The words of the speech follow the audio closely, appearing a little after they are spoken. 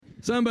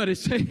Somebody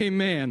say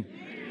amen.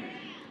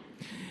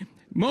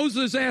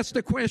 Moses asked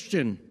a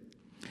question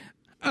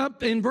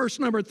up in verse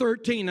number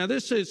 13. Now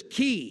this is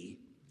key.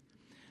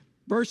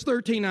 Verse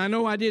 13, I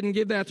know I didn't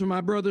give that to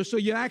my brother, so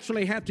you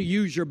actually have to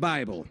use your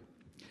Bible.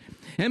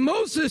 And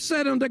Moses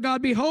said unto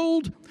God,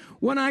 Behold,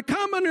 when I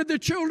come unto the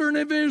children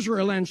of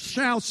Israel, and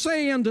shall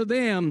say unto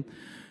them,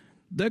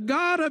 The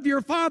God of your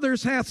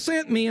fathers hath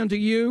sent me unto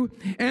you,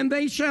 and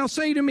they shall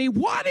say to me,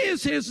 What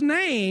is his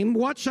name?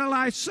 What shall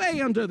I say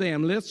unto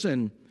them?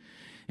 Listen.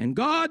 And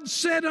God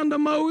said unto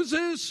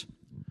Moses,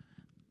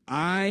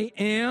 I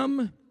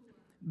am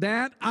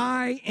that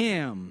I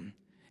am.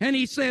 And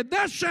he said,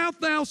 Thus shalt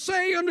thou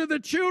say unto the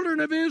children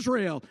of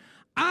Israel,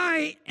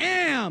 I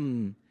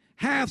am,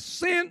 hath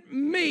sent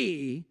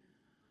me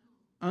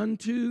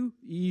unto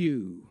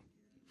you.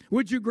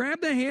 Would you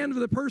grab the hand of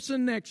the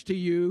person next to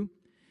you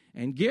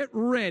and get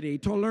ready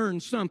to learn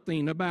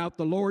something about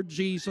the Lord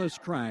Jesus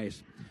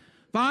Christ?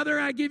 Father,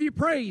 I give you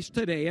praise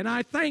today, and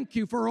I thank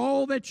you for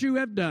all that you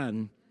have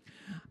done.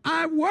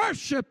 I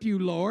worship you,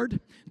 Lord.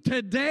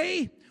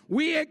 Today,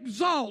 we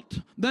exalt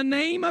the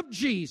name of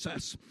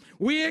Jesus.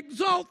 We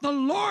exalt the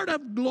Lord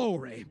of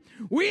glory.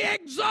 We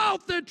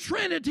exalt the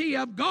Trinity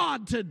of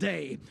God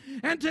today.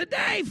 And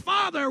today,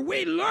 Father,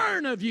 we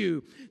learn of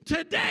you.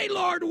 Today,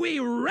 Lord, we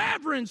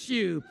reverence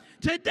you.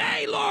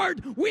 Today,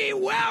 Lord, we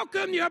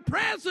welcome your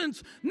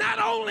presence not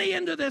only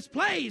into this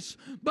place,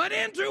 but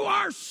into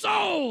our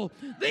soul,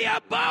 the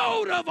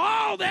abode of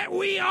all that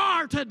we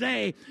are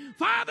today.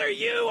 Father,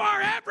 you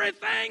are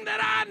everything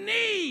that I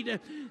need.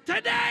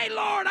 Today,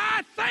 Lord,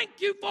 I thank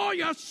you for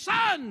your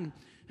Son,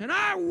 and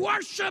I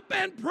worship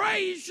and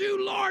praise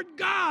you, Lord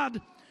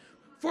God,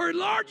 for,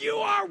 Lord, you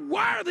are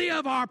worthy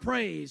of our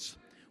praise.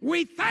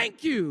 We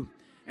thank you,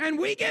 and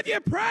we give you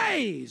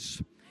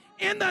praise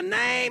in the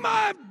name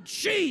of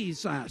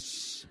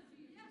Jesus.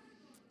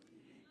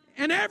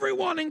 And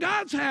everyone in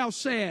God's house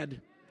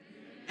said,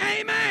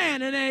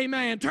 Amen and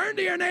amen. Turn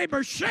to your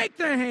neighbor, shake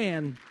their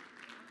hand.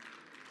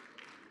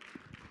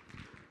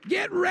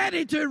 Get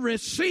ready to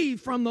receive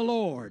from the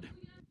Lord.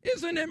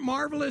 Isn't it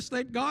marvelous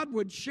that God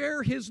would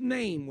share his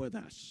name with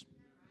us?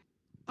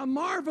 A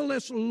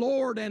marvelous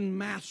Lord and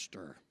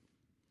Master.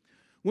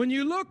 When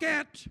you look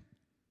at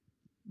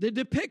the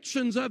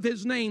depictions of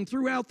his name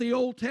throughout the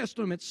Old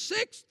Testament,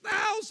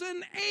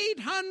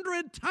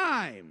 6,800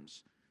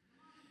 times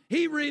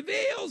he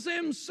reveals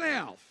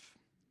himself.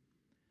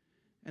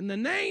 And the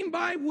name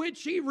by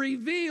which he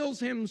reveals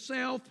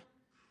himself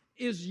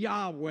is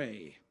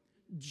Yahweh,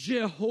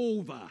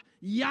 Jehovah,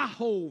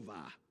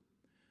 Yahovah.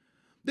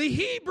 The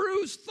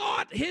Hebrews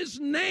thought his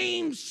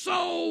name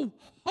so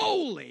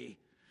holy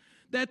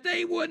that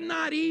they would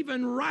not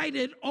even write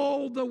it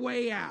all the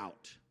way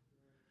out.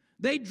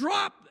 They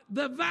dropped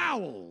the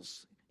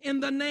vowels in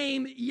the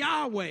name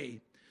Yahweh.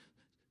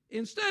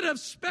 Instead of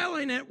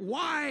spelling it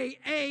Y-A-H-Y-E-W,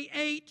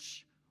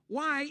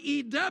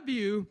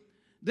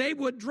 they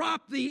would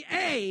drop the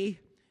A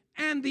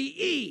and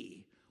the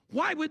E.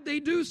 Why would they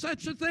do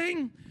such a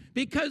thing?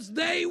 Because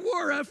they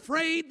were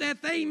afraid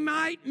that they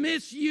might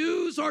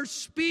misuse or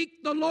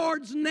speak the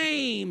Lord's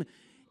name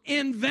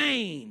in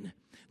vain.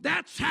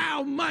 That's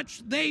how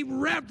much they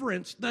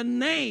reverenced the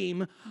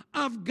name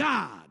of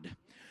God.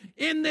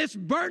 In this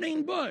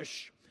burning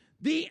bush,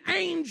 the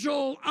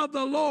angel of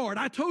the Lord,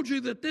 I told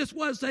you that this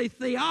was a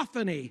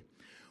theophany.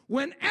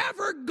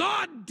 Whenever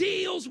God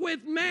deals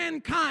with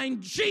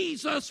mankind,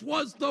 Jesus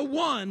was the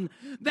one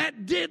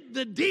that did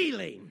the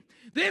dealing.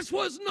 This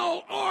was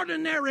no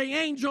ordinary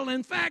angel.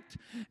 In fact,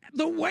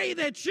 the way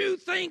that you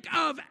think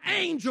of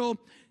angel,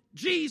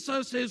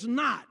 Jesus is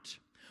not.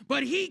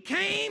 But he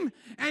came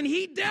and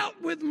he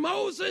dealt with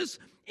Moses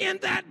in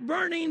that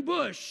burning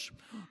bush.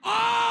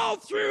 All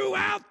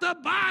throughout the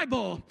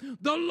Bible,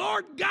 the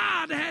Lord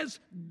God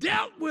has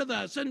dealt with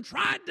us and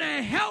tried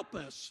to help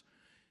us.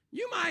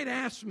 You might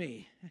ask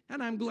me,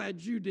 and I'm glad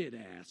you did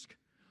ask,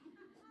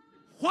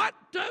 what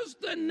does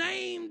the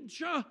name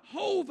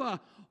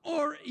Jehovah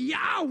or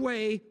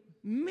Yahweh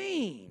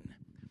mean?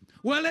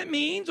 Well, it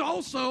means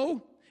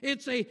also,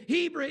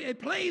 it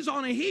plays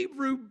on a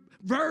Hebrew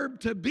verb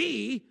to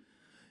be,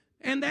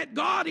 and that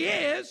God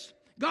is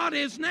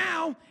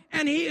now,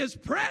 and he is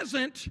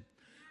present.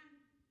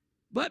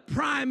 But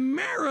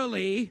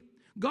primarily,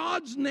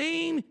 God's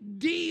name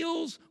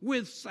deals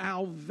with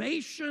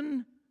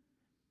salvation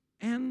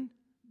and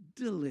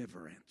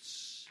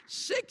deliverance.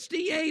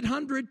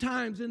 6,800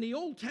 times in the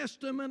Old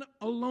Testament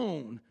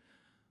alone,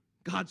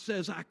 God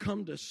says, I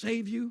come to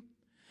save you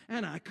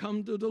and I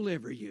come to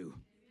deliver you.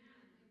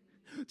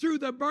 Through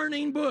the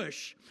burning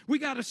bush. We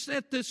got to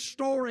set this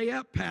story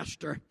up,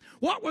 Pastor.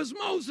 What was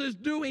Moses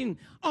doing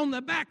on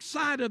the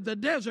backside of the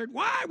desert?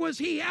 Why was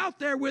he out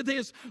there with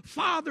his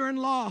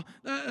father-in-law,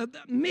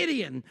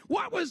 Midian?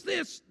 What was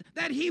this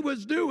that he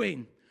was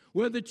doing?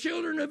 Well, the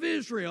children of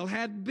Israel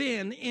had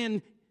been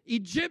in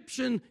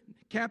Egyptian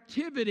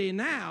captivity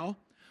now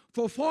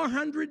for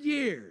 400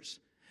 years.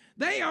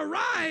 They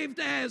arrived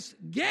as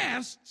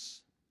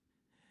guests,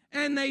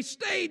 and they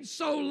stayed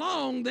so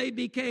long they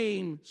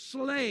became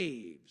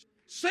slaves.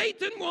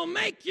 Satan will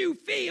make you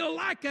feel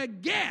like a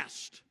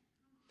guest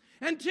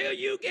until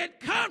you get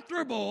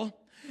comfortable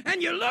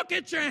and you look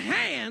at your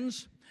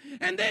hands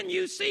and then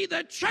you see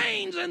the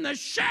chains and the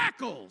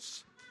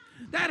shackles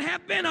that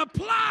have been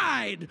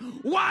applied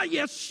while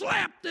you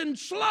slept and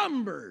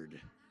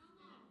slumbered.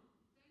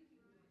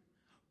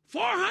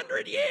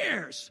 400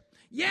 years.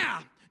 Yeah,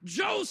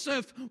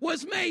 Joseph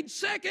was made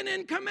second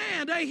in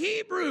command, a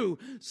Hebrew,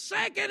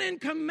 second in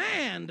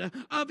command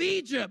of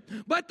Egypt.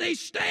 But they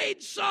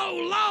stayed so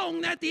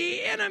long that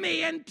the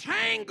enemy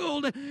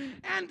entangled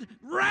and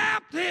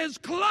wrapped his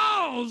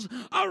claws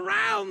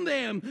around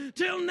them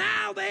till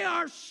now they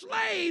are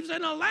slaves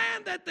in a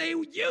land that they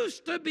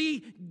used to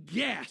be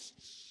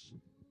guests.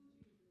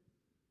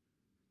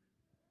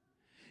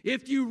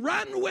 If you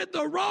run with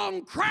the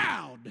wrong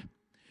crowd,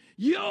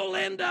 you'll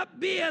end up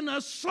being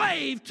a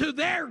slave to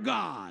their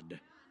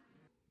God.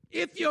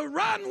 If you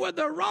run with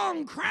the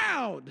wrong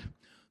crowd,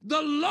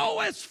 the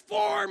lowest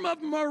form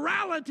of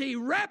morality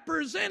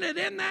represented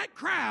in that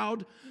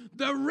crowd,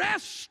 the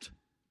rest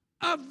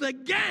of the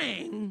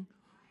gang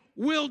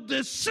will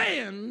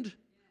descend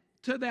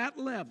to that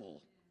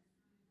level.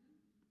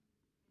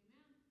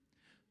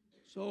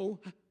 So,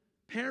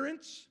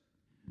 parents,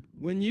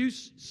 when you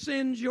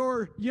send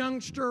your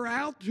youngster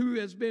out who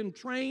has been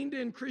trained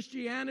in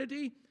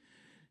Christianity,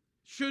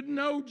 should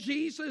know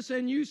Jesus,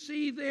 and you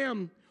see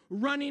them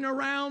running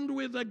around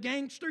with a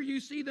gangster, you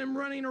see them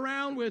running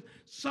around with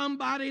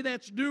somebody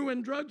that's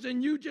doing drugs,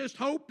 and you just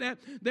hope that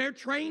their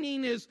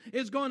training is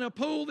going to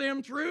pull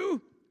them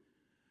through,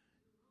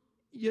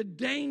 you're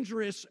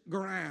dangerous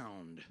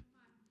ground.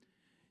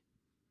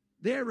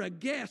 They're a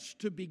guest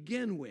to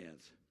begin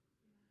with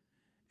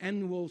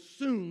and will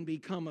soon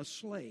become a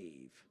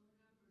slave.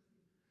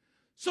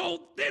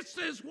 So this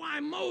is why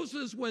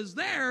Moses was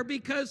there,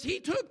 because he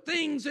took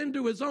things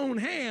into his own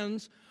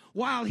hands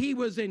while he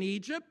was in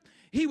Egypt.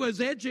 He was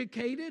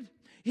educated.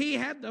 He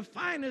had the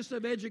finest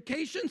of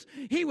educations.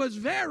 He was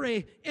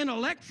very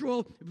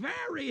intellectual,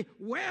 very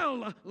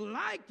well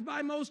liked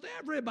by most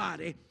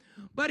everybody.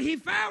 But he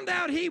found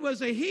out he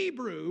was a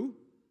Hebrew,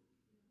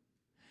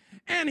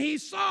 and he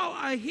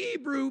saw a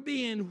Hebrew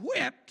being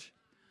whipped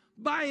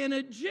by an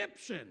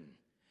Egyptian,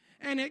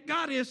 and it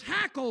got his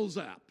hackles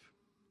up.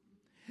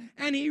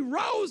 And he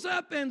rose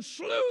up and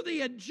slew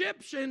the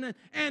Egyptian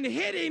and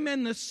hit him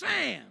in the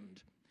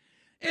sand.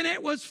 And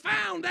it was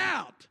found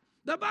out.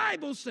 The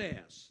Bible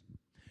says,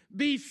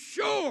 be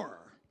sure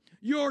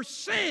your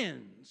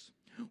sins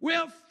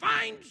will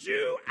find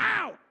you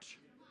out.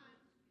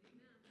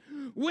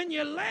 When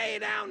you lay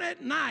down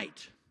at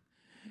night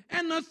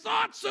and the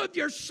thoughts of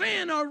your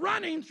sin are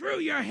running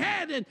through your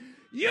head and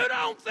you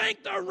don't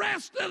think the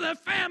rest of the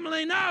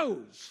family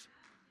knows,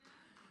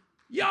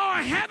 your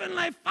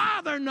heavenly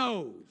Father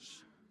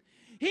knows.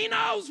 He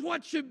knows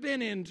what you've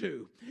been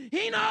into.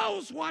 He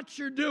knows what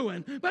you're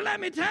doing. But let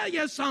me tell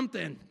you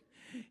something.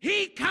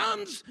 He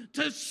comes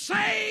to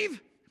save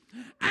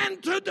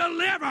and to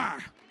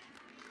deliver.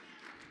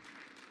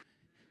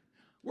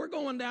 We're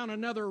going down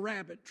another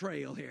rabbit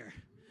trail here.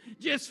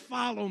 Just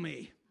follow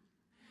me.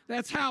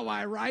 That's how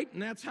I write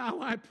and that's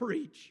how I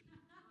preach.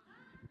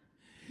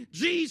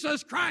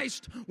 Jesus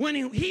Christ,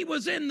 when he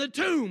was in the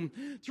tomb,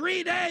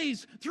 3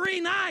 days,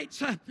 3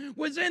 nights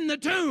was in the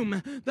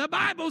tomb. The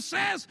Bible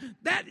says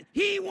that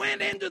he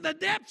went into the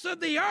depths of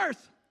the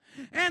earth,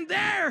 and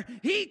there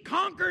he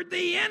conquered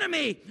the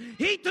enemy.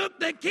 He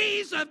took the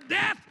keys of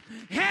death,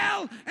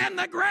 hell, and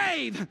the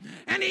grave,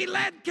 and he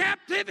led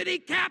captivity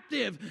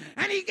captive,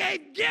 and he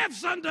gave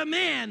gifts unto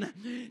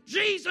men.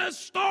 Jesus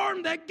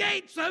stormed the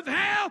gates of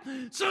hell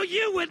so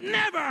you would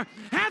never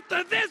have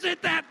to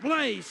visit that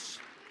place.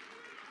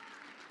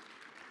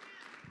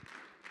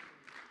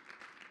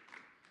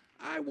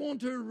 I want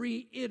to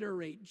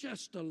reiterate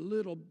just a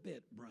little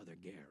bit, Brother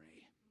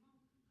Gary.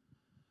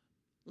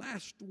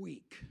 Last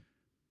week,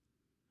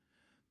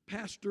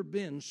 Pastor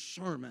Ben's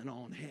sermon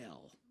on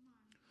hell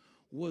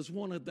was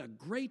one of the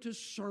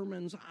greatest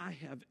sermons I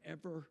have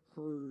ever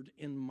heard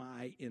in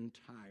my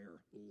entire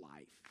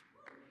life.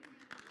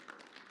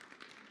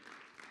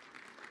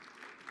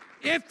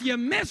 If you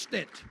missed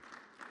it,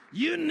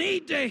 you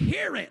need to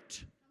hear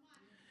it.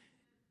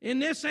 In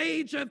this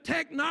age of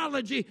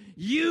technology,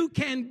 you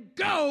can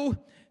go.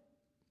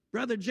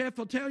 Brother Jeff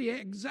will tell you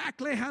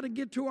exactly how to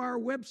get to our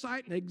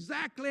website and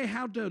exactly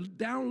how to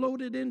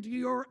download it into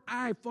your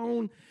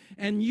iPhone,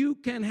 and you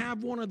can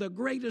have one of the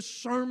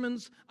greatest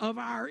sermons of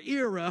our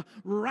era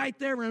right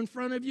there in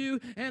front of you,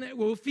 and it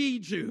will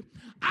feed you.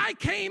 I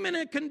came in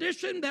a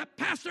condition that,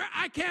 Pastor,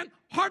 I can't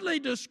hardly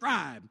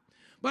describe,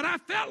 but I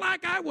felt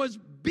like I was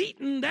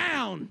beaten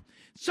down.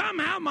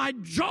 Somehow my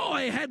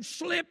joy had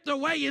slipped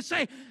away. You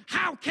say,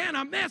 how can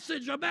a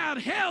message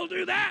about hell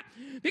do that?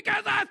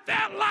 Because I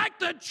felt like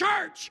the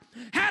church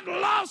had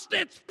lost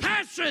its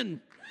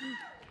passion.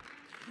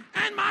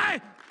 And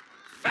my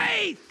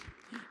faith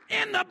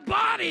in the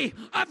body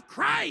of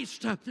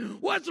Christ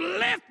was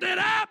lifted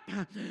up,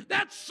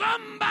 that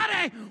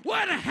somebody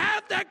would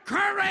have the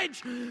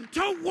courage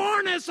to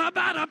warn us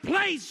about a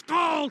place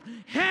called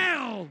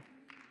hell.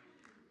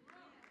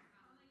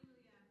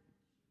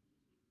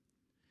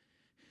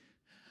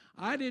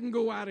 I didn't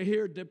go out of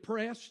here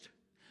depressed.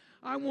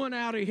 I went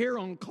out of here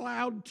on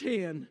cloud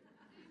 10.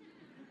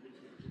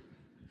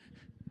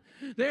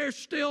 There's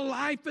still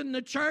life in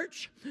the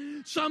church.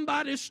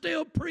 Somebody's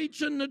still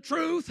preaching the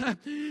truth.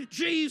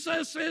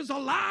 Jesus is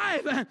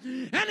alive,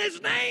 and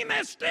his name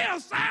is still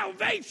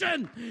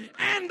salvation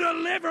and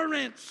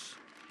deliverance.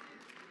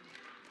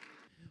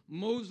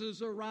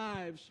 Moses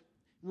arrives,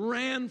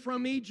 ran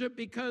from Egypt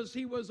because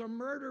he was a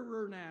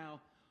murderer now.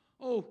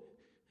 Oh,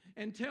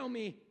 and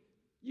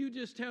you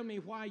just tell me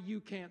why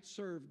you can't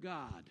serve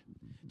God.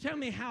 Tell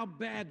me how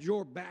bad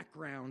your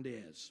background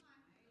is.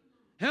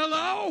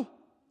 Hello?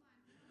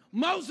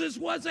 Moses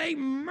was a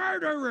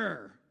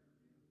murderer.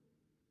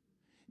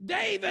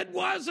 David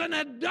was an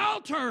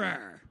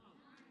adulterer.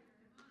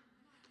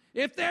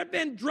 If there had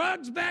been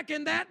drugs back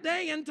in that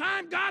day and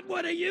time, God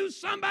would have used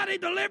somebody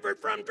delivered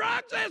from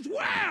drugs as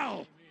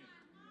well.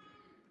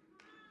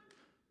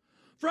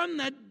 From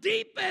the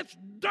deepest,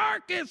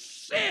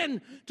 darkest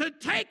sin to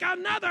take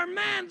another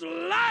man's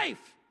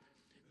life,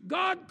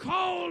 God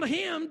called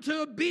him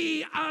to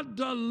be a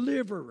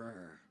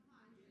deliverer.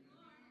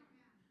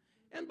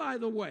 And by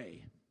the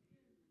way,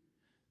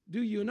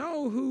 do you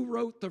know who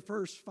wrote the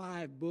first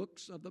 5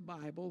 books of the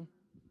Bible?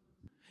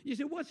 You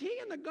say, was he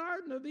in the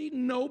Garden of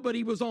Eden? No, but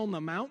he was on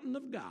the mountain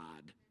of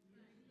God.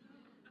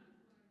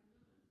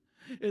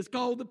 It's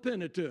called the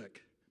Pentateuch.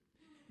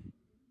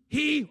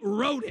 He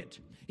wrote it.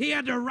 He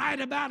had to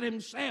write about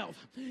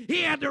himself.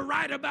 He had to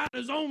write about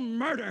his own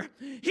murder.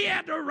 He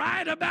had to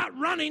write about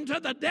running to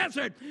the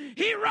desert.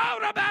 He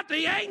wrote about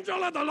the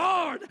angel of the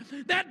Lord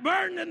that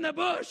burned in the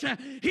bush.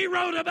 He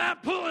wrote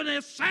about pulling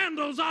his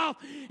sandals off.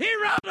 He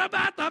wrote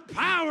about the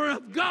power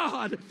of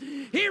God.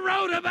 He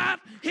wrote about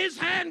his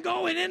hand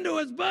going into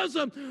his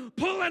bosom,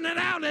 pulling it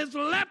out as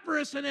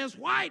leprous and as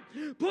white,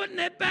 putting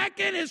it back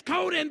in his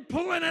coat and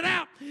pulling it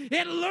out.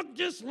 It looked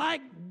just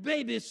like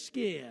baby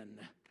skin.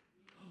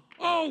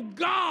 Oh,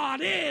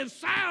 God is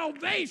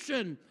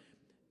salvation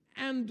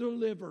and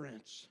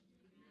deliverance.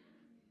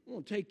 I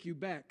want to take you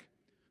back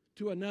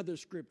to another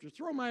scripture.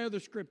 Throw my other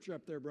scripture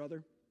up there,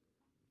 brother.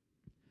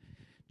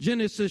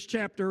 Genesis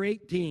chapter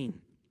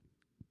 18.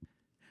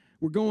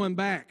 We're going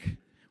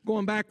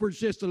backwards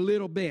just a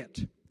little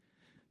bit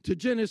to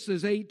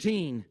Genesis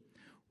 18,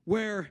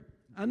 where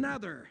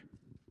another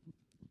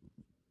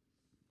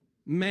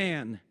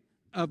man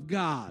of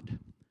God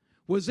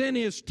was in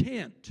his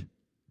tent.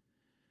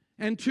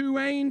 And 2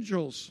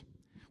 angels,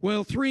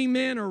 3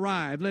 men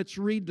arrived. Let's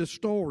read the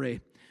story.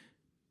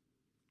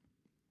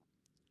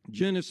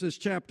 Genesis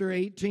chapter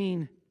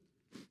 18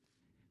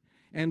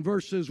 and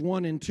verses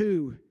 1 and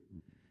 2.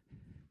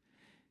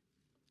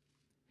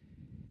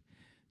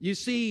 You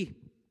see,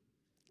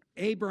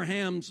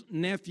 Abraham's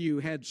nephew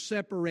had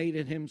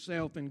separated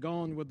himself and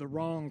gone with the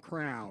wrong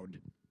crowd.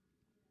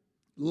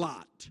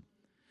 Lot.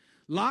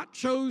 Lot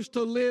chose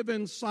to live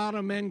in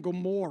Sodom and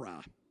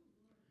Gomorrah.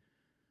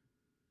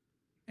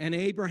 And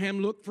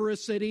Abraham looked for a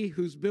city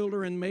whose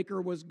builder and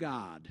maker was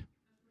God.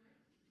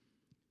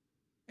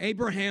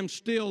 Abraham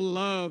still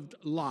loved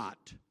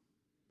Lot.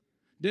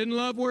 Didn't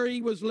love where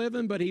he was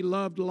living, but he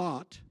loved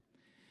Lot.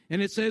 And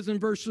it says in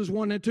verses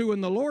 1 and 2,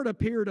 and the Lord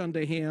appeared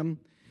unto him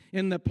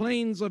in the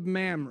plains of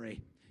Mamre.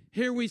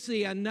 Here we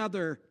see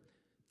another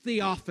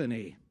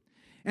theophany.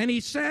 And he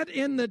sat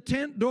in the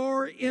tent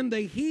door in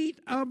the heat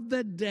of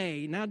the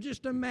day. Now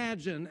just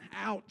imagine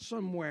out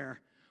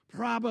somewhere,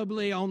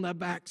 probably on the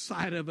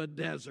backside of a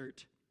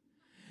desert,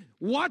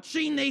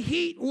 watching the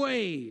heat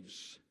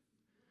waves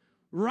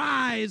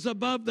rise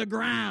above the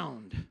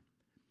ground.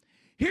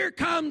 Here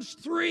comes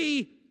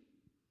 3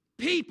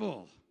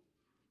 people,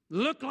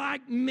 look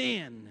like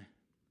men.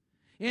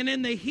 And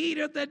in the heat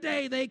of the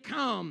day, they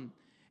come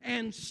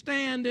and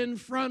stand in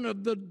front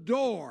of the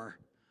door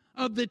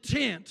of the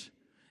tent,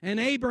 and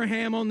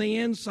Abraham on the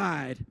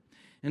inside.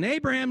 And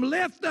Abraham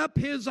lifted up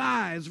his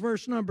eyes,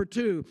 verse number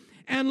 2,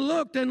 and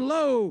looked, and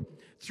lo,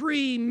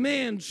 3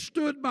 men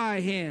stood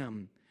by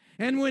him.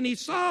 And when he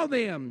saw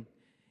them,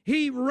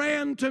 he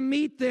ran to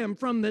meet them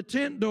from the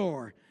tent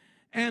door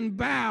and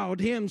bowed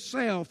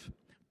himself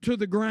to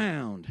the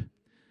ground.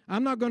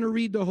 I'm not going to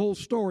read the whole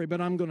story, but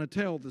I'm going to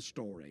tell the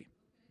story.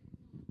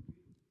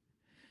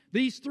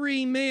 These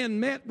 3 men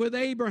met with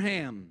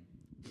Abraham,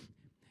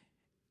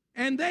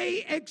 and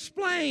they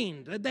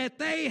explained that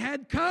they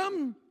had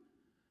come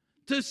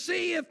to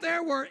see if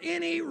there were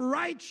any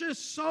righteous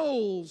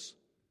souls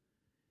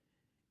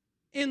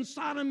in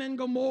Sodom and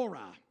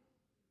Gomorrah.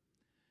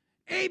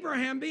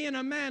 Abraham, being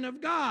a man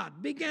of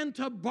God, began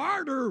to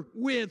barter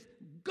with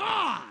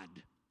God.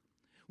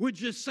 Would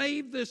you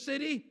save the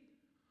city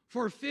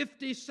for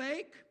 50's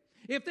sake?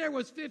 If there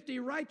was 50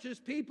 righteous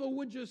people,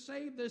 would you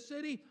save the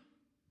city?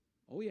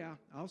 Oh yeah,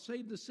 I'll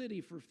save the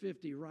city for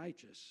 50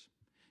 righteous.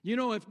 You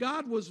know, if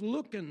God was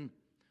looking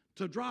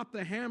to drop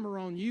the hammer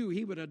on you,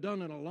 he would have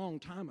done it a long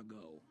time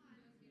ago.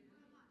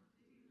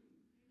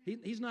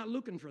 He's not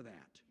looking for that.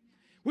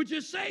 Would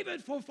you save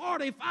it for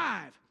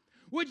 45?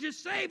 Would you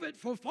save it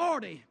for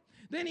 40?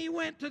 Then he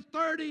went to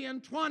 30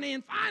 and 20,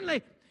 and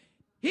finally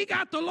he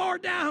got the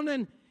Lord down,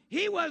 and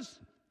he was,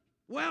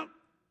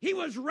 he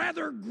was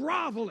rather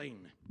groveling.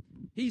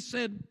 He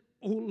said,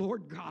 "Oh,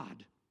 Lord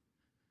God,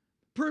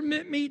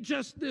 permit me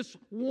just this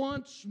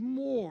once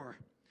more.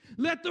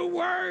 Let the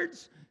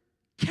words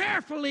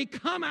carefully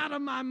come out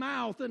of my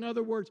mouth." In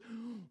other words,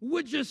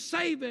 would you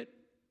save it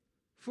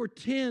for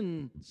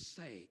 10's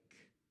sake?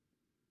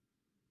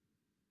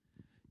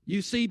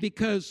 You see,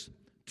 because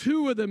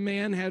two of the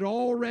men had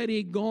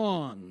already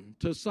gone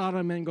to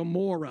Sodom and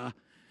Gomorrah,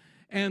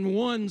 and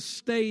one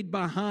stayed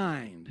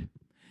behind.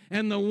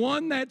 And the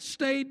one that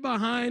stayed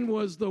behind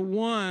was the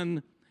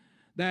one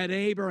that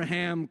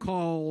Abraham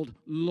called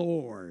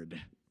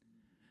Lord,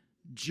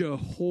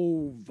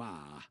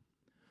 Jehovah,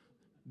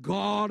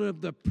 God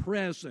of the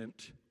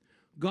present,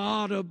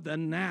 God of the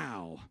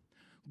now,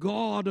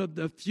 God of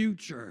the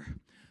future,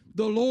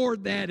 the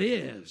Lord that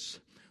is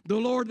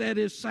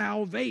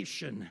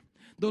salvation,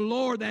 the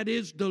Lord that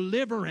is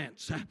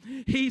deliverance.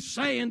 He's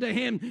saying to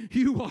him,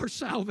 "You are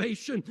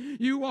salvation,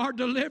 you are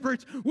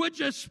deliverance. Would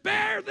you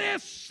spare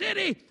this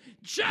city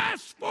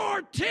just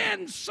for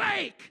 10's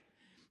sake?"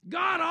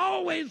 God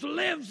always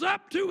lives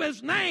up to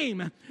his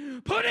name.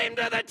 Put him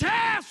to the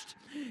test.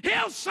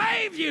 He'll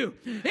save you.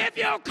 If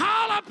you'll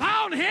call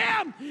upon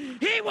him,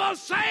 he will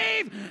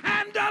save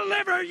and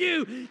deliver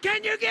you.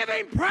 Can you give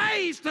him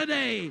praise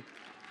today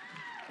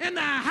in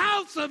the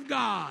house of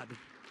God?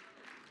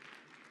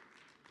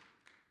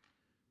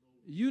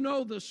 You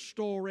know the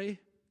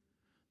story.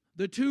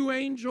 The two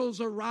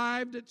angels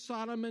arrived at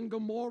Sodom and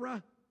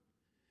Gomorrah,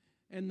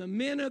 and the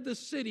men of the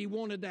city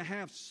wanted to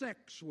have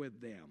sex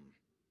with them.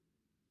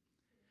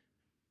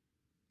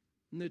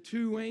 And the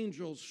two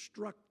angels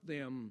struck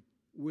them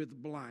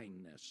with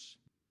blindness.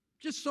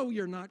 Just so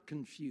you're not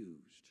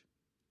confused.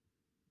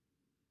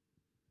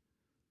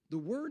 The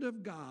Word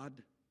of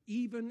God,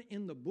 even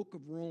in the book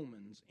of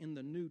Romans in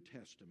the New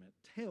Testament,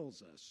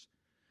 tells us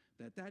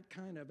that that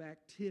kind of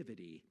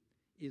activity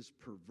is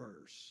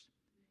perverse.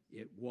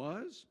 It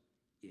was,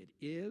 it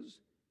is,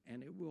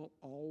 and it will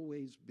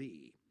always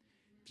be.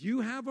 If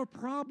you have a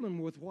problem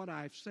with what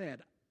I've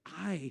said,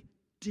 I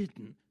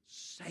didn't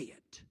say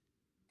it.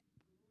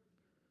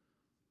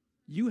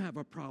 You have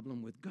a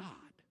problem with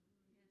God.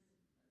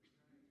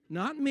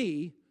 Not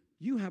me.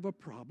 You have a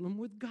problem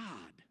with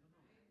God.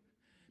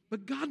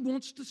 But God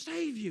wants to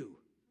save you.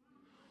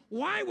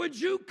 Why would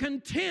you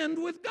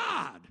contend with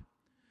God?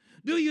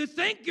 Do you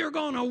think you're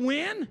going to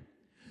win?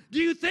 Do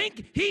you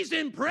think he's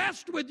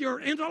impressed with your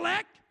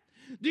intellect?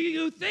 Do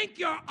you think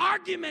your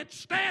argument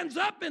stands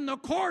up in the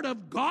court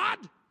of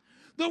God?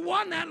 The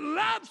one that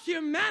loves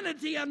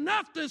humanity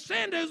enough to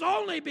send his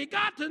only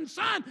begotten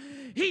Son.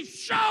 He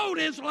showed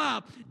his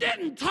love.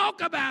 Didn't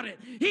talk about it.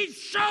 He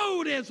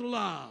showed his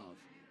love.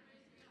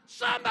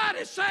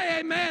 Somebody say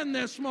amen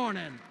this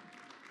morning.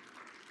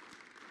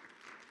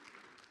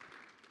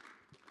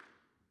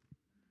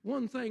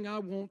 One thing I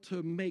want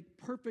to make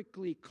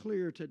perfectly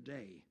clear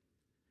today.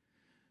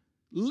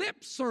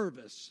 Lip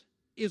service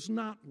is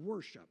not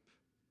worship.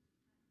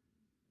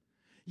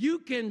 You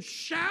can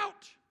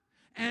shout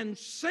and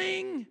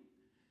sing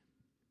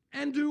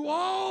and do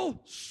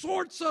all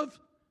sorts of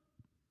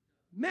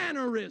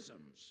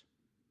mannerisms.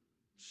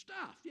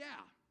 Stuff, yeah.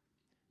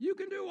 You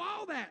can do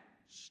all that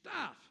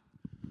stuff.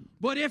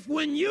 But if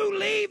when you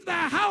leave the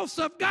house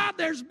of God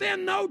there's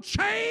been no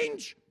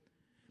change,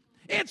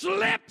 it's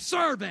lip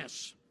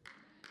service.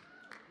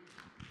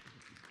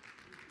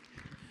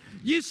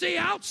 You see,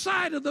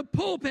 outside of the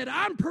pulpit,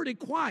 I'm pretty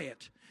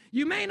quiet.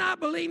 You may not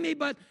believe me,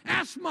 but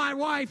ask my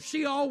wife.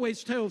 She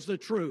always tells the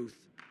truth.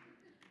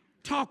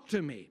 Talk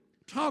to me.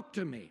 Talk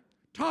to me.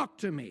 Talk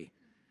to me.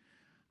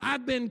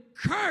 I've been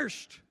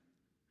cursed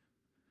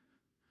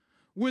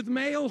with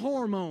male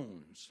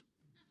hormones.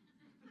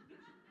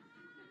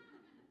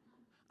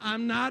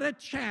 I'm not a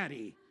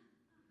chatty.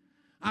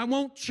 I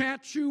won't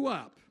chat you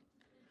up.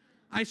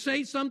 I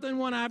say something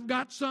when I've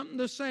got something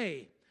to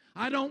say.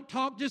 I don't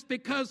talk just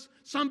because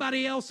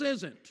somebody else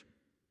isn't.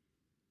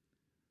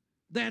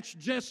 That's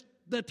just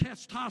the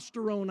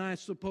testosterone, I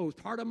suppose.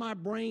 Part of my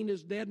brain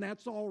is dead, and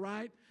that's all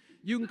right.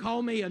 You can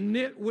call me a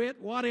nitwit,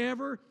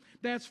 whatever.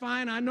 That's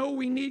fine. I know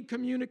we need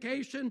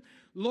communication.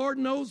 Lord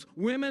knows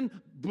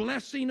women,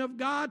 blessing of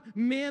God.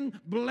 Men,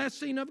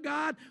 blessing of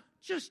God.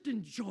 Just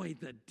enjoy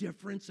the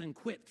difference and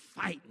quit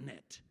fighting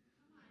it.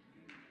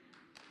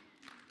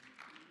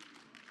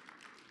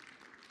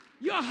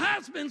 Your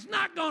husband's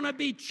not going to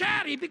be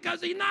chatty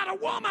because he's not a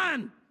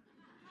woman.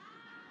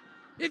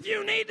 If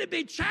you need to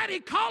be chatty,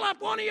 call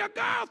up one of your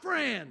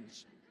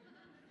girlfriends.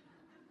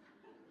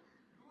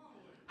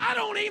 I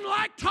don't even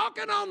like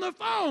talking on the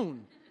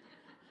phone.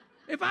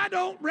 If I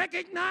don't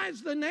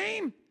recognize the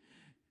name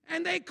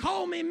and they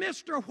call me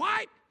Mr.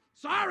 White,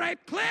 sorry,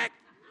 click.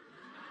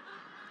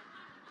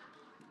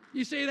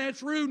 You see,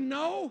 that's rude.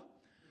 No.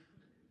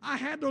 I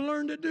had to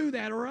learn to do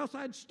that, or else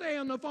I'd stay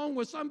on the phone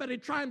with somebody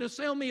trying to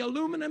sell me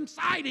aluminum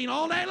siding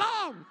all day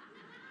long.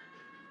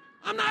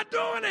 I'm not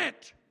doing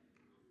it.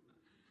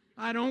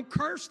 I don't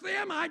curse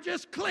them, I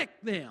just click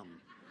them.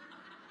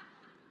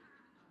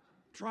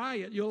 Try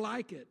it, you'll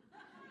like it.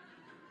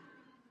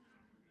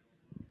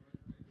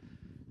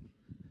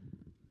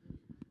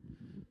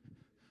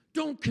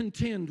 Don't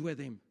contend with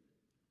him.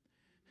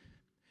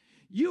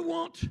 You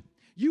want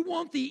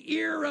the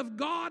ear of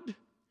God?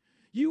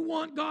 You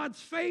want God's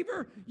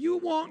favor? You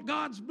want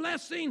God's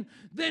blessing?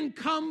 Then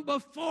come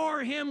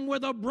before him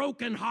with a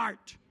broken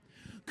heart.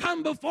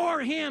 Come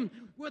before him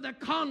with a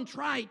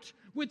contrite,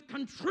 with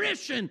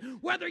contrition,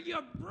 whether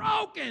you're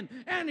broken,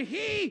 and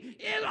he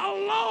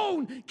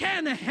alone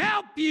can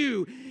help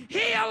you.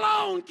 He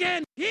alone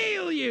can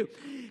heal you.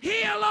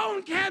 He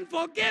alone can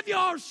forgive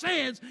your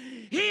sins.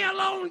 He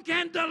alone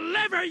can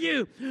deliver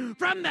you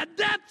from the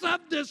depths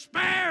of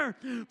despair,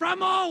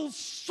 from all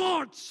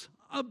sorts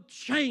of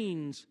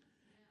chains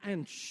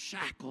and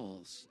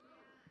shackles.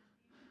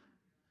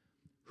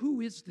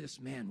 Who is this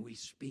man we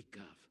speak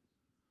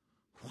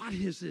of? What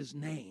is his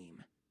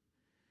name?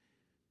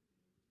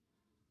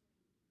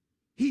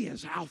 He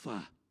is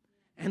Alpha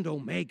and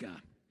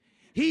Omega.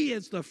 He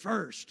is the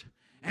first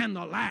and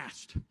the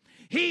last.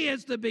 He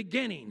is the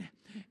beginning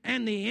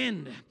and the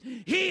end.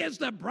 He is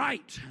the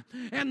bright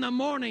and the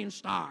morning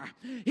star.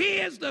 He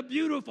is the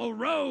beautiful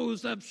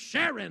rose of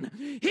Sharon.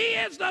 He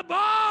is the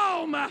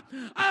balm of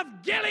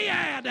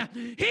Gilead.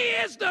 He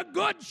is the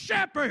good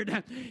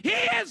shepherd. He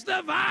is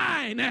the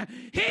vine.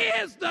 He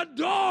is the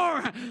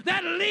door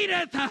that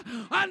leadeth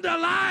unto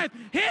life.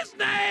 His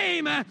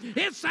name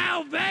is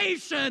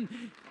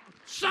salvation.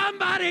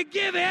 Somebody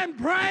give him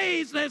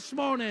praise this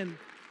morning.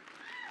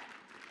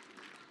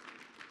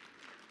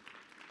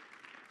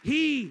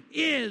 He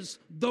is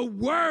the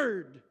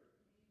Word.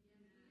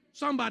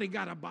 Somebody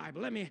got a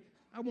Bible.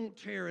 I won't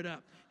tear it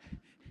up.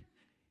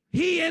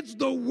 He is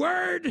the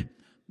Word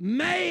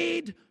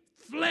made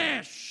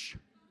flesh.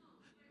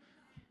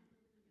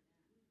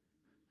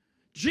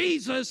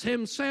 Jesus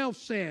himself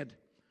said,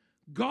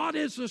 God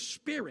is a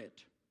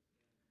spirit.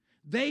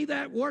 They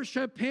that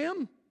worship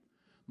him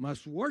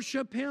must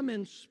worship him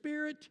in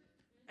spirit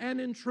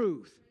and in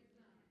truth.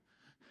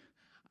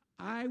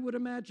 I would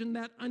imagine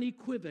that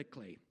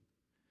unequivocally.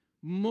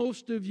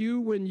 Most of you,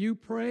 when you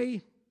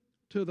pray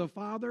to the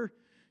Father,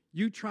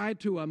 you try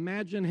to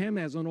imagine him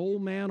as an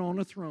old man on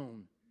a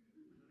throne.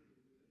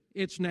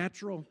 It's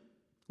natural.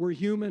 We're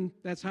human.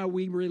 That's how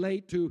we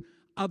relate to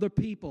other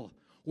people.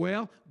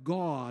 Well,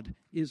 God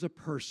is a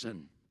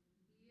person.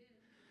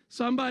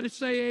 Somebody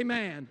say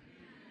amen.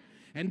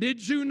 And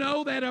did you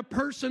know that a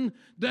person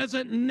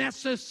doesn't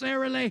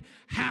necessarily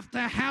have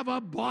to have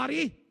a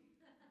body?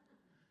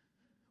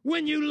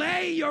 When you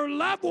lay your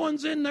loved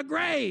ones in the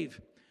grave,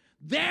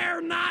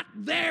 they're not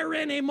there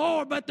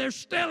anymore, but they're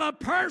still a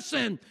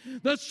person.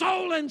 The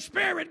soul and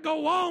spirit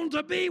go on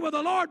to be with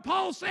the Lord.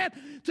 Paul said,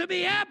 to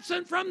be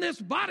absent from this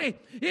body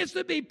is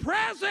to be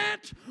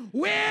present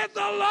with the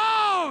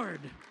Lord.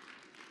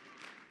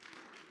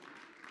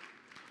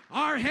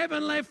 Our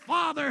Heavenly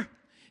Father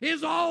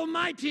is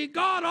Almighty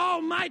God,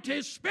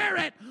 Almighty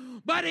Spirit,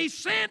 but he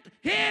sent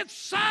his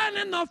Son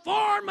in the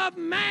form of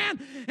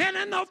man and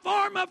in the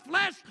form of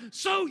flesh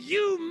so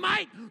you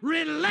might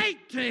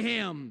relate to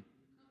him.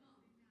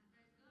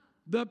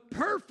 The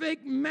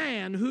perfect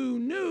man who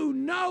knew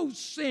no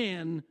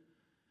sin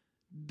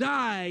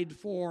died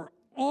for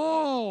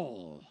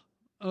all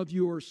of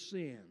your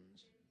sins.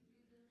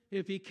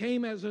 If he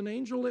came as an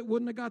angel, it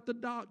wouldn't have got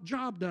the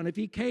job done. If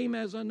he came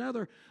as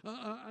another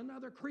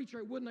creature,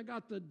 it wouldn't have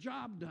got the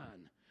job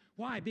done.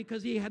 Why?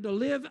 Because he had to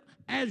live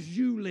as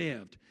you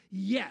lived,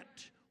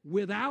 yet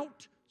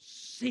without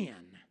sin.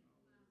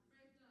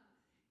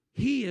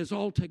 He is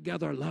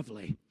altogether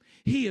lovely.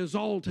 He is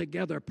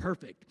altogether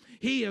perfect.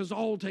 He is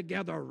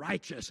altogether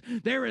righteous.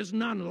 There is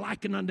none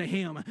likened unto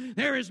him.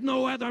 There is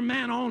no other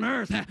man on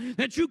earth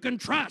that you can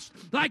trust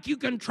like you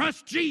can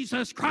trust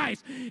Jesus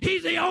Christ.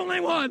 He's the only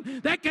one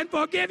that can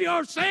forgive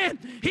your sin.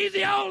 He's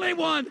the only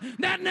one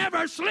that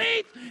never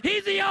sleeps.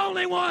 He's the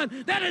only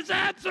one that is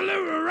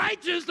absolute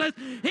righteousness.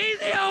 He's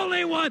the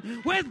only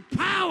one with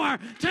power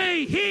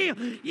to heal.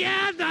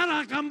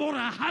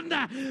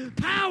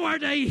 Power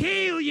to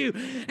heal you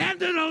and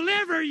to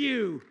deliver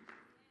you.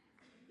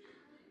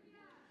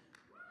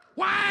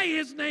 Why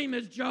his name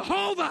is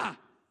Jehovah?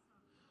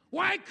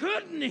 Why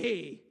couldn't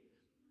he?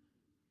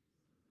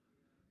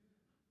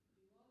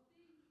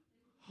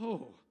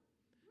 Oh,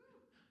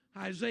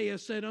 Isaiah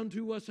said,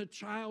 unto us a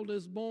child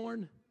is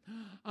born,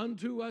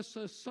 unto us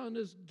a son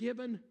is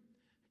given.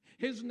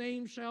 His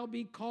name shall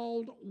be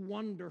called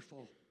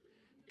Wonderful,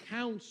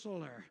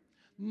 Counselor,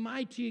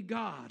 Mighty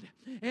God,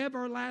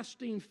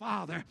 Everlasting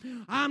Father.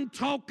 I'm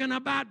talking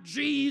about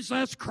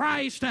Jesus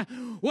Christ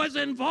was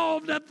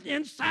involved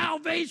in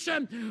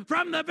salvation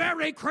from the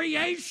very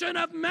creation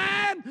of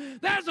man.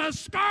 There's a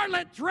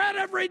scarlet thread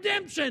of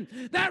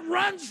redemption that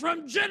runs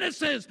from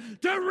Genesis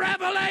to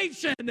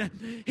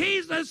Revelation.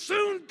 He's the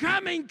soon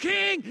coming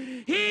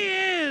King. He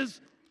is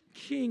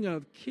King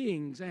of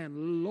kings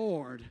and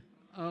Lord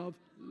of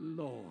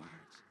lords.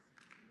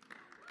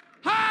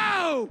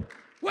 Oh!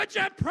 Would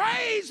you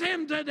praise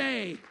him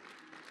today?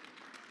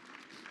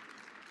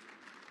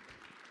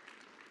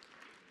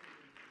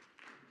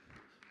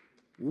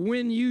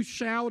 When you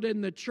shout in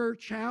the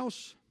church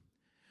house,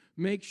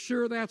 make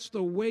sure that's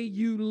the way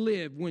you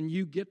live when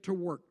you get to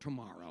work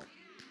tomorrow.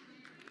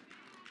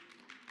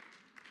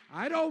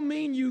 I don't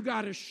mean you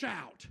got to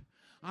shout.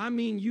 I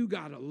mean you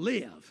got to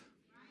live.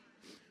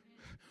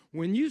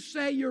 When you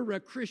say you're a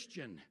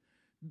Christian,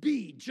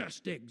 be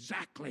just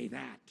exactly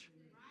that.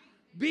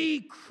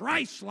 Be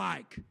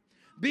Christ-like.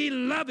 Be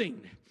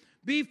loving.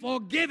 Be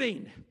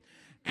forgiving.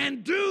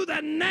 And do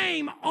the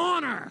name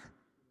honor.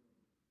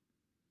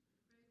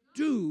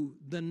 Do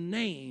the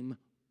name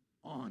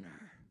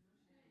honor.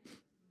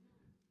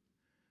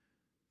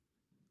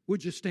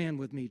 Would you stand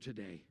with me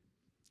today?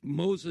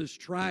 Moses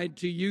tried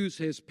to use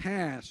his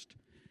past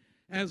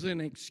as an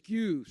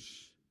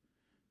excuse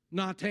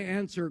not to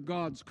answer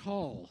God's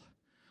call.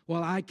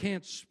 Well, I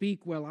can't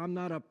speak well. I'm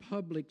not a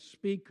public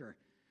speaker.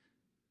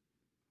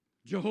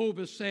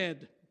 Jehovah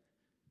said,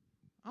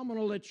 I'm going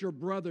to let your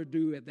brother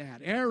do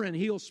that. Aaron,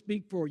 he'll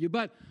speak for you.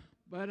 But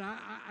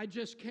I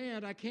just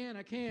can't. I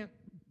can't.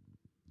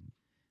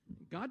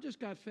 God just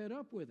got fed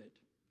up with it.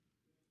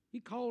 He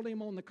called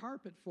him on the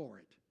carpet for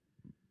it.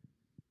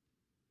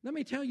 Let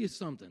me tell you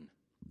something.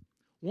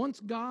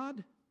 Once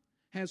God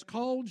has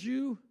called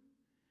you,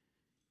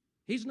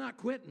 He's not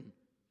quitting.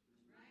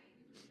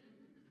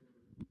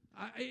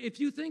 If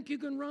you think you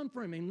can run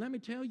from Him, let me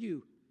tell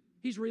you,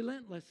 He's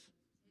relentless.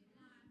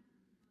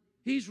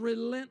 He's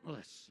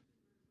relentless.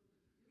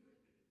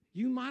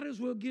 You might as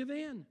well give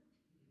in.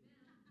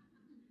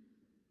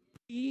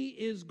 He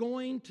is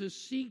going to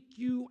seek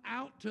you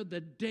out to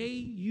the day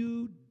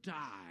you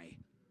die.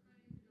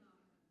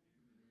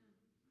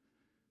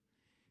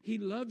 He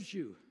loves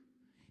you.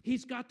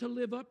 He's got to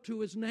live up to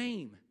His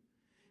name.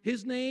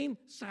 His name,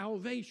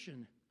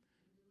 salvation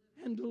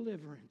and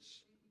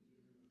deliverance.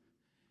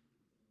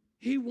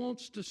 He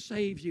wants to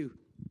save you.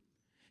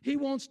 He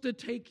wants to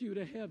take you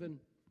to heaven.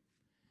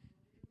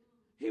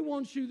 He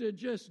wants you to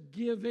just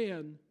give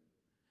in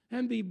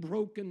and be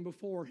broken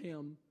before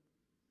Him.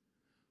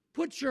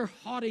 Put your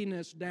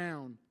haughtiness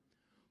down.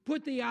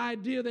 Put the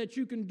idea that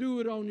you can do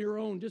it on your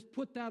own. Just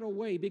put that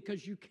away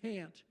because you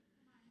can't.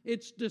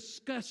 It's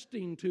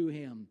disgusting to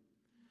Him.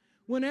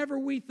 Whenever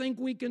we think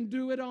we can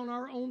do it on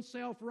our own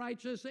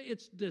self-righteousness,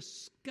 it's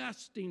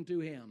disgusting to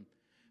Him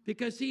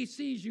because He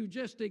sees you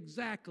just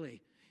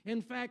exactly.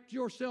 In fact,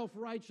 your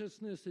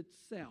self-righteousness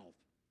itself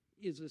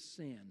is a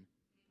sin.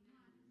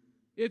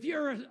 If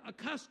you're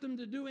accustomed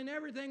to doing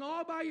everything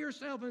all by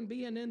yourself and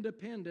being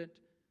independent,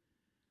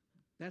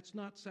 that's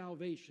not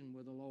salvation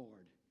with the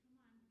Lord.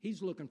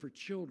 He's looking for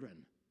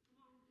children.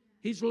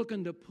 He's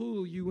looking to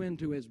pull you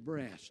into His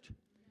breast.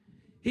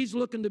 He's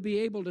looking to be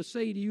able to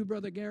say to you,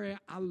 Brother Gary,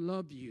 I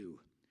love you.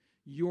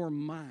 You're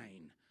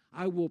mine.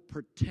 I will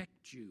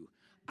protect you.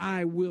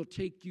 I will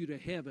take you to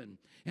heaven.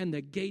 And the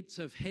gates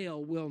of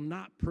hell will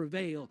not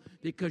prevail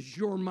because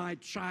you're my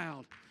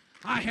child.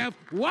 I have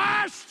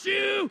washed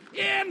you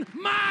in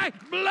my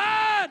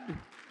blood.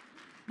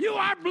 You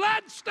are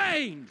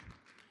blood-stained.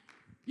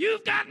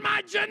 You've got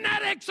my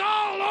genetics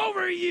all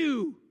over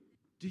you.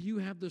 Do you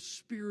have the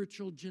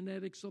spiritual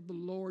genetics of the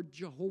Lord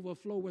Jehovah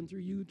flowing through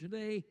you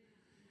today?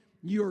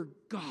 You're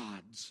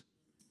God's,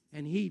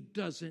 and He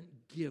doesn't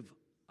give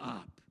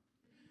up.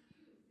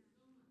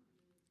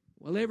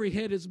 Well, every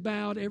head is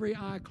bowed, every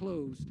eye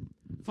closed.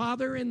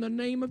 Father, in the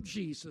name of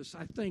Jesus,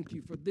 I thank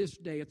you for this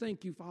day. I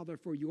thank you, Father,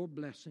 for your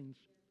blessings.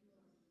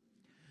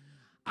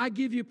 I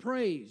give you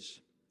praise.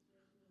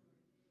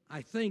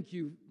 I thank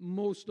you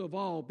most of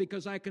all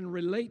because I can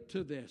relate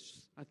to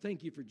this. I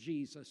thank you for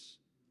Jesus.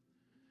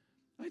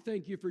 I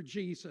thank you for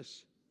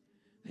Jesus,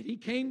 that He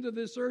came to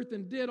this earth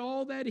and did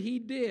all that He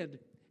did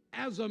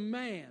as a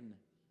man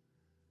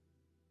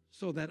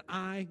so that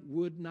I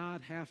would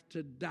not have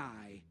to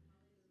die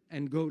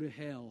and go to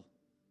hell.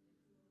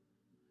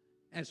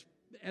 As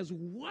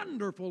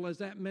wonderful as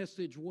that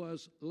message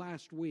was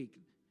last week,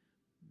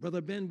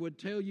 Brother Ben would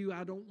tell you,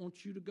 I don't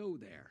want you to go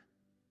there.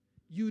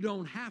 You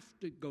don't have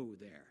to go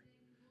there.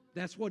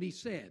 That's what he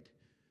said.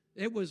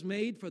 It was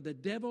made for the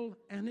devil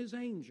and his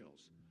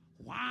angels.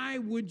 Why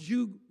would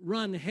you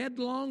run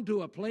headlong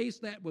to a place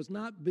that was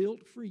not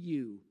built for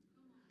you?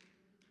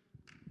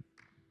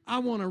 I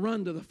want to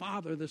run to the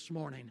Father this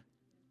morning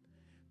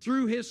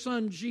through His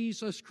Son,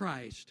 Jesus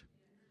Christ.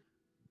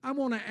 I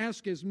want to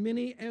ask as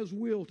many as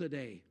will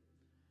today,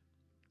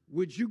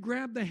 would you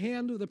grab the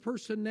hand of the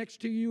person next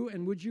to you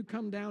and would you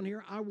come down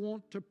here? I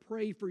want to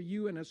pray for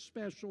you in a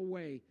special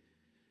way.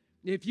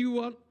 If you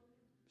want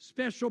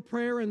special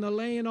prayer in the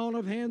laying on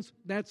of hands,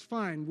 that's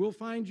fine. We'll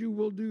find you,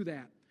 we'll do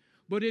that.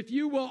 But if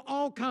you will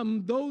all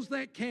come, those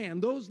that can,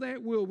 those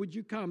that will, would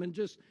you come and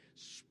just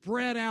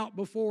spread out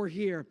before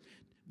here?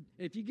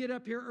 If you get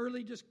up here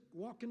early, just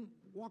walk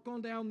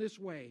on down this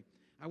way.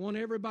 I want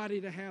everybody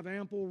to have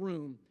ample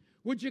room.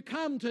 Would you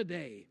come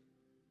today?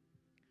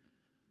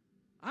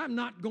 I'm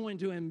not going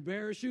to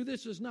embarrass you.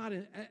 This is not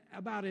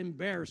about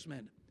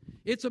embarrassment.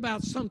 It's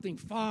about something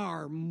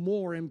far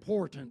more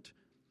important.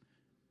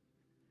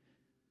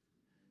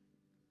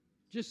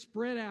 Just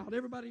spread out.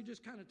 Everybody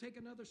just kind of take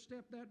another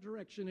step that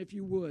direction if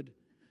you would.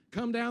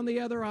 Come down the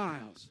other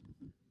aisles.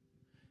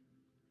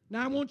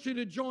 Now I want you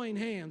to join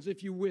hands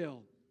if you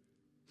will.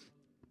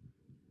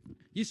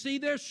 You see,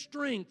 there's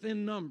strength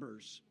in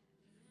numbers.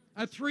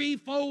 A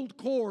threefold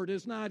cord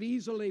is not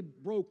easily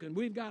broken.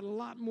 We've got a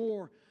lot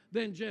more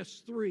than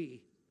just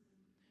three.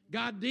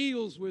 God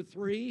deals with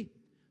three: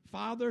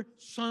 Father,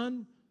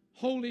 Son,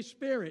 Holy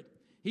Spirit.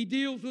 He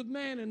deals with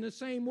man in the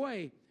same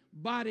way: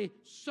 body,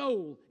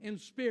 soul, and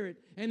spirit.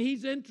 And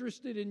He's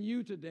interested in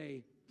you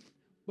today.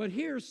 But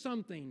here's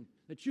something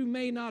that you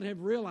may not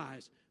have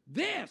realized.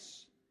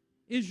 This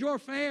is your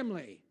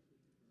family.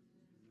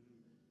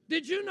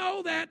 Did you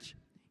know that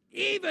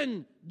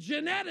even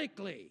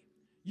genetically,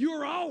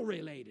 you're all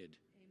related?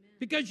 Amen.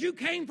 Because you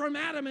came from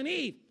Adam and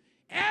Eve.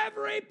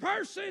 Every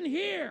person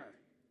here,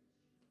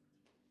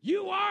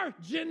 you are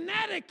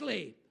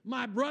genetically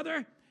my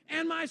brother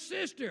and my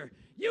sister.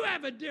 You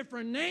have a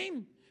different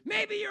name.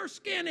 Maybe your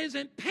skin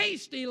isn't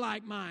pasty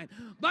like mine,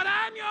 but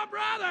I'm your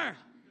brother.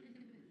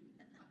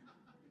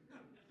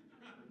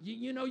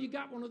 You know, you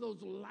got one of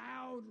those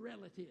loud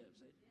relatives.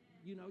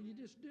 You know, you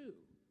just do.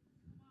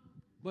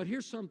 But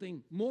here's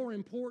something more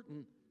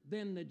important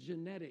than the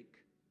genetic,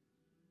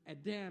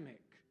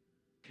 Adamic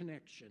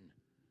connection.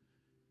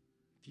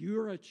 If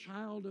you're a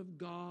child of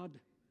God,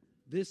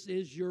 this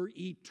is your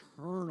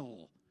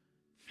eternal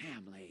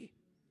family.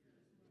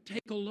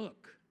 Take a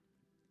look.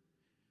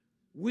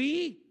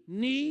 We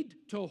need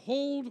to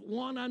hold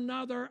one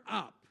another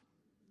up.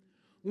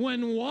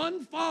 When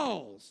one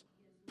falls,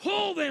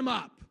 pull them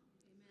up.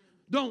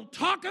 Don't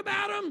talk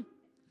about them.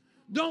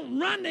 Don't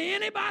run to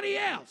anybody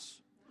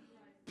else.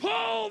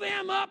 Pull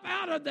them up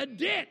out of the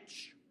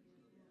ditch.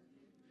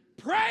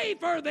 Pray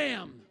for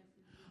them.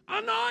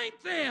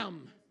 Anoint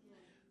them.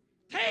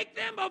 Take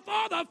them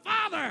before the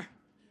Father.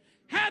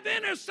 Have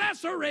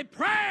intercessory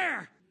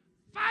prayer.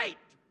 Fight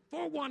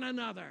for one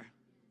another.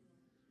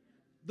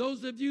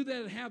 Those of you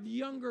that have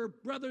younger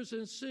brothers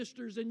and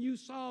sisters and you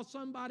saw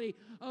somebody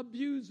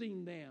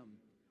abusing them,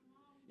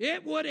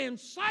 it would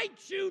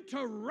incite you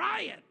to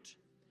riot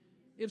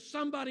if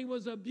somebody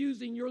was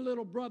abusing your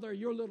little brother,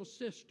 your little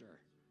sister.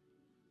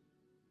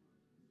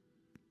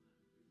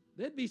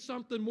 There'd be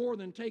something more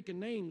than taking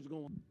names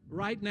going.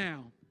 Right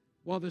now,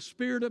 while the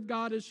Spirit of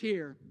God is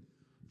here,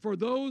 for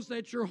those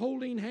that you're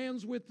holding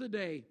hands with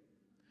today,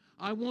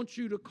 I want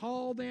you to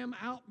call them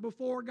out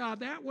before God.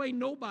 That way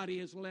nobody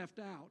is left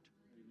out.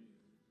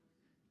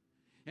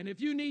 And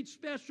if you need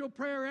special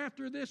prayer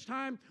after this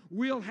time,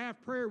 we'll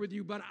have prayer with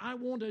you. But I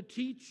want to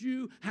teach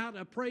you how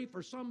to pray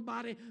for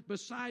somebody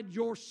beside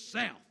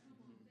yourself.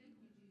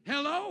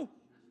 Hello?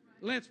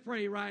 Let's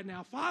pray right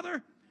now.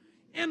 Father,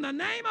 in the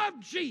name of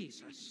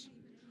Jesus,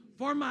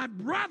 for my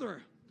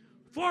brother,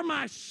 for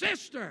my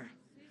sister,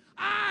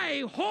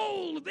 I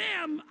hold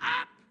them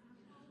up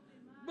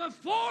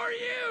before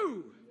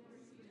you.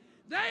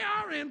 They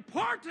are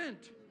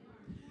important.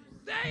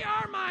 They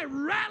are my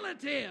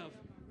relative.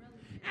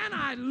 And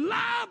I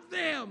love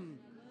them.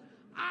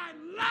 I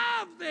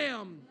love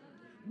them.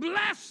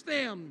 Bless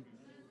them.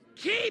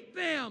 Keep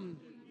them.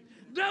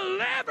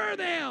 Deliver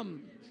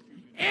them.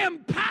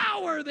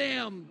 Empower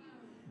them.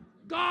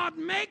 God,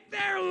 make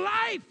their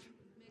life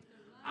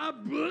a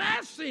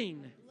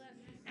blessing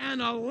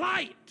and a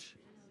light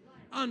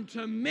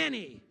unto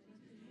many.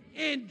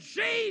 In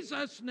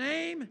Jesus'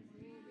 name,